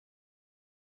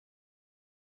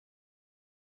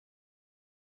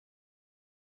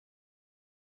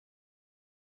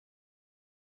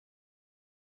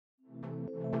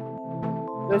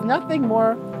There's nothing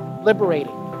more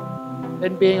liberating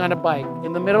than being on a bike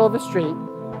in the middle of a street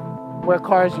where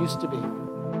cars used to be.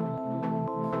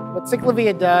 What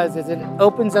CicLAvia does is it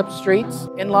opens up streets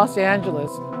in Los Angeles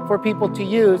for people to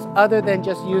use other than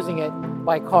just using it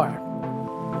by car.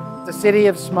 It's a city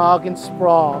of smog and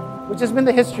sprawl, which has been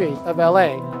the history of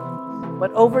LA.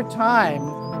 But over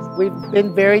time, we've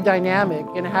been very dynamic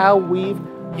in how we've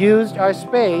used our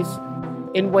space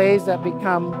in ways that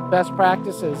become best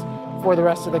practices for the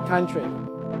rest of the country.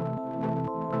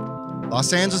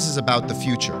 Los Angeles is about the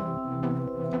future.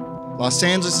 Los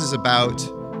Angeles is about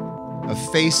a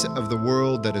face of the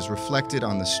world that is reflected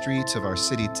on the streets of our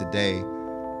city today,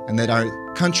 and that our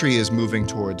country is moving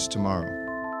towards tomorrow.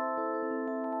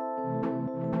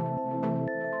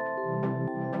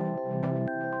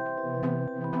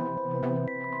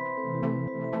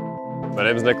 My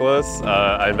name is Nicholas.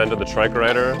 I invented the Trike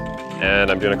Rider,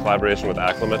 and I'm doing a collaboration with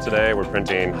Aclima today. We're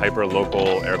printing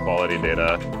hyper-local air quality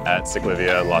data at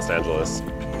CicLAvia in Los Angeles.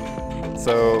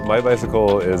 So my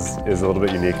bicycle is a little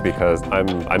bit unique because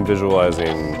I'm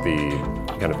visualizing the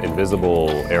kind of invisible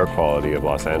air quality of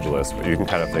Los Angeles, but you can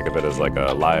kind of think of it as like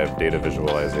a live data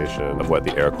visualization of what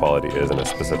the air quality is in a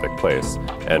specific place.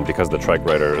 And because the Trike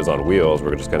Rider is on wheels,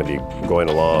 we're just going to be going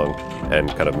along and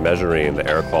kind of measuring the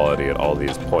air quality at all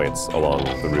these points along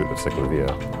the route of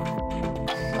CicLAvia.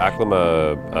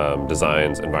 Aclima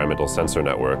designs environmental sensor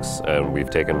networks, and we've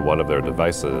taken one of their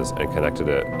devices and connected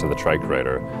it to the Trike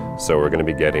Rider. So we're going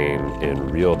to be getting in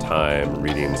real time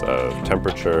readings of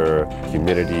temperature,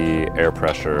 humidity, air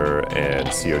pressure, and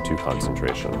CO2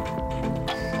 concentration.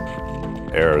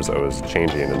 Air is always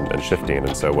changing and shifting,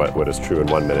 and so what is true in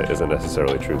 1 minute isn't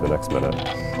necessarily true the next minute.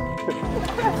 That's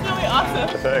really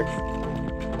awesome. Thanks.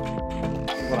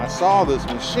 When I saw this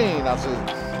machine, I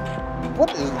said,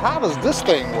 how does this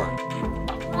thing work?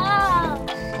 Wow.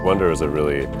 Wonder is a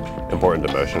really important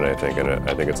emotion, I think, and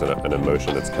I think it's an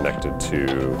emotion that's connected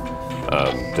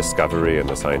to discovery and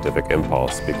the scientific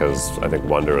impulse, because I think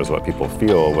wonder is what people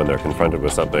feel when they're confronted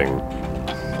with something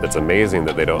that's amazing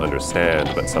that they don't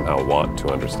understand but somehow want to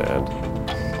understand.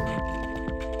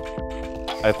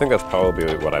 I think that's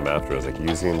probably what I'm after, is like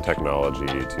using technology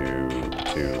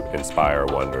to inspire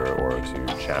wonder or to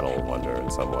channel wonder in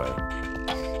some way.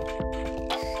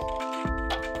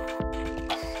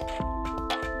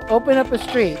 Open up a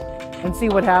street and see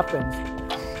what happens.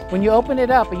 When you open it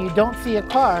up and you don't see a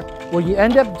car, what you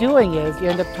end up doing is you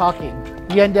end up talking.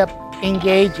 You end up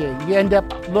engaging. You end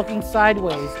up looking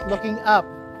sideways, looking up,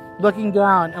 looking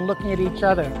down, and looking at each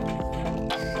other.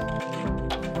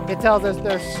 It tells us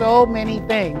there's so many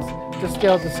things to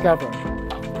still discover.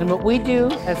 And what we do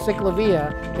at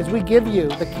CicLAvia is we give you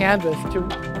the canvas to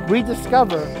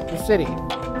rediscover the city.